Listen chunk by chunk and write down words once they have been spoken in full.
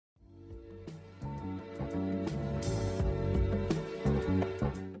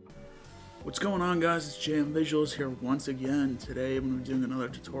What's going on, guys? It's JM Visuals here once again. Today I'm going to be doing another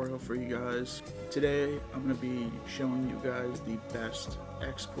tutorial for you guys. Today I'm going to be showing you guys the best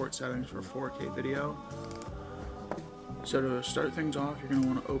export settings for 4K video. So to start things off, you're going to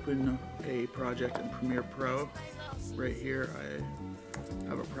want to open a project in Premiere Pro. Right here I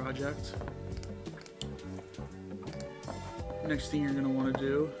have a project. Next thing you're going to want to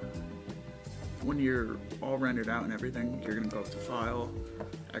do, when you're all rendered out and everything, you're going to go up to File,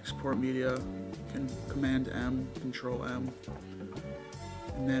 Export Media, Command M, Control M,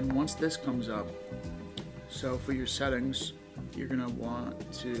 and then once this comes up, so for your settings, you're going to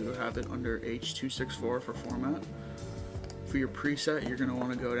want to have it under H.264 for format. For your preset, you're going to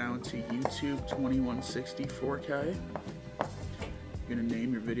want to go down to YouTube 2160 4K. You're going to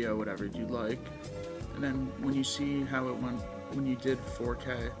name your video whatever you'd like, and then when you see how it went when you did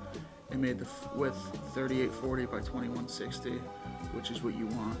 4K, it made the width 3840 by 2160, which is what you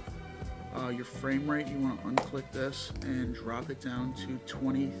want. Your frame rate, you want to unclick this and drop it down to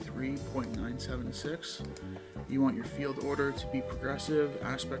 23.976. You want your field order to be progressive,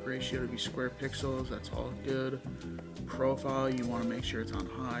 aspect ratio to be square pixels, that's all good. Profile, you want to make sure it's on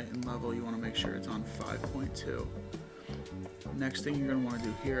high, and level, you want to make sure it's on 5.2. Next thing you're going to want to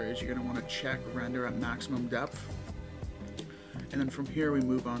do here is you're going to want to check render at maximum depth. And then from here we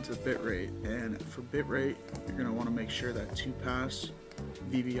move on to the bitrate, and for bitrate you're going to want to make sure that 2-pass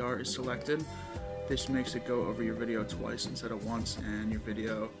VBR is selected. This makes it go over your video twice instead of once, and your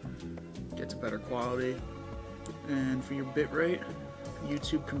video gets a better quality. And for your bitrate,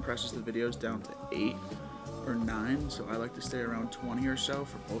 YouTube compresses the videos down to 8 or 9, so I like to stay around 20 or so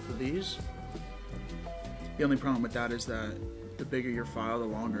for both of these. The only problem with that is that the bigger your file, the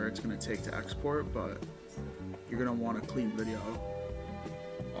longer it's going to take to export, but you're going to want a clean video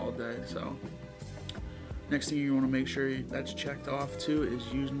all day. So next thing you want to make sure that's checked off too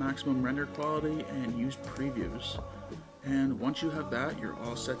is use maximum render quality and use previews. And once you have that, you're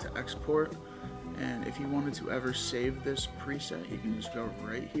all set to export. And if you wanted to ever save this preset, you can just go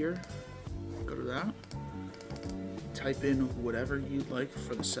right here, go to that, type in whatever you'd like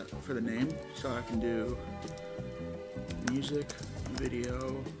for the name. So I can do music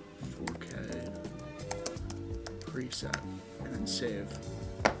video 4K preset and then save.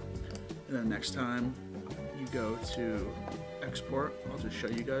 And then next time you go to export, I'll just show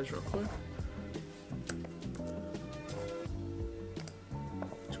you guys real quick.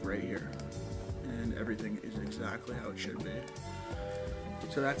 It's right here, and everything is exactly how it should be.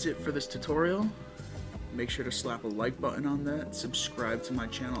 So that's it for this tutorial. Make sure to slap a like button on that, subscribe to my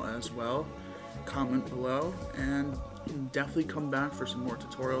channel as well, comment below, and definitely come back for some more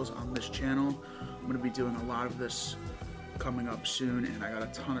tutorials on this channel. I'm going to be doing a lot of this coming up soon, and I got a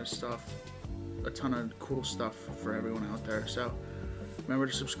ton of cool stuff for everyone out there. So remember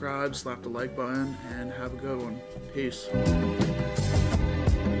to subscribe, slap the like button, and have a good one. Peace.